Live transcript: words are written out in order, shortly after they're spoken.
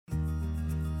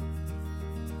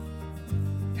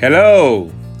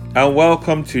Hello, and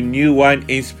welcome to New Wine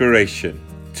Inspiration.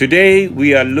 Today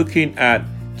we are looking at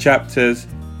chapters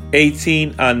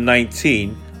 18 and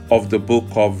 19 of the book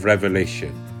of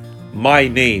Revelation. My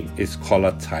name is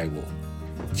Kola Taiwo.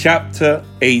 Chapter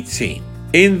 18.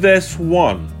 In verse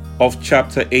 1 of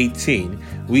chapter 18,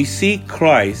 we see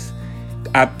Christ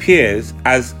appears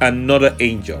as another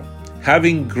angel,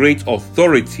 having great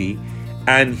authority,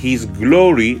 and his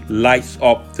glory lights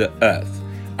up the earth.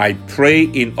 I pray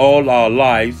in all our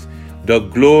lives, the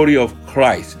glory of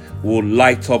Christ will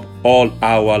light up all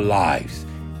our lives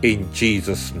in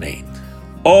Jesus' name.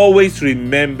 Always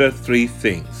remember three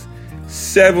things: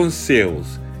 7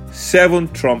 seals, 7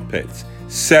 trumpets,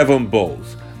 7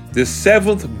 bowls. The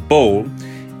 7th bowl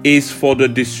is for the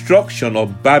destruction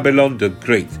of Babylon the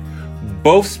Great,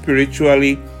 both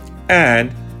spiritually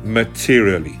and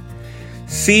materially.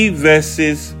 See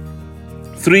verses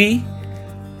 3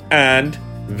 and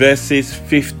verses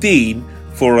 15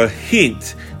 for a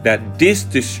hint that this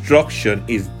destruction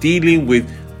is dealing with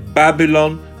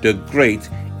Babylon the Great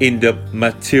in the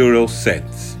material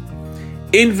sense.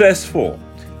 In verse 4,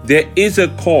 there is a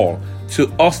call to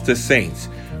us the saints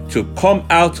to come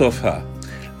out of her,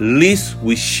 lest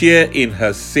we share in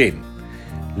her sin,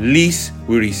 lest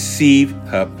we receive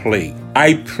her plague.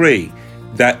 I pray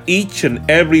that each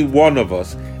and every one of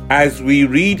us, as we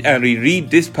read and reread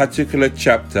this particular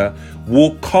chapter,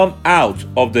 will come out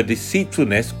of the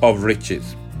deceitfulness of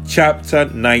riches. Chapter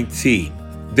 19.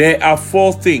 There are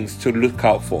 4 things to look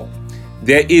out for.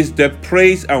 There is the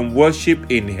praise and worship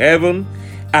in heaven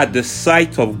at the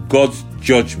sight of God's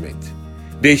judgment.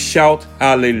 They shout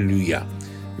hallelujah.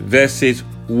 Verses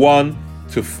 1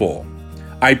 to 4.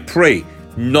 I pray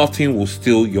nothing will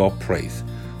steal your praise.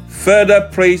 Further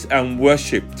praise and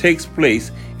worship takes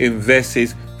place in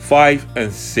verses 5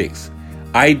 and 6.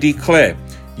 I declare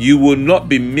you will not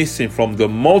be missing from the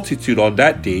multitude on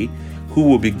that day who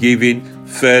will be giving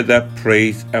further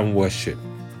praise and worship.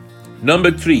 Number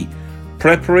 3,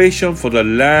 preparation for the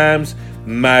Lamb's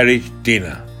marriage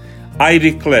dinner. I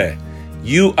declare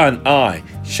you and I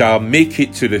shall make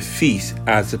it to the feast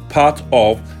as a part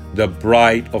of the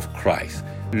bride of Christ.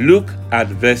 Look at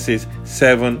verses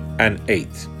 7 and 8.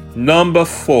 Number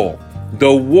 4,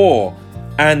 the war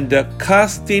and the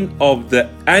casting of the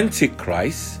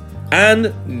Antichrist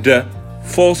and the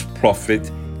false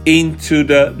prophet into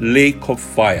the lake of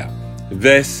fire.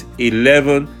 Verse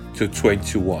 11 to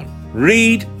 21.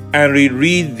 Read and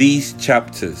reread these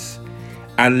chapters,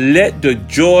 and let the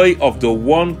joy of the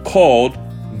one called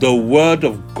the Word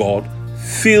of God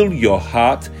fill your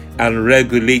heart and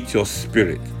regulate your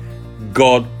spirit.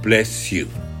 God bless you.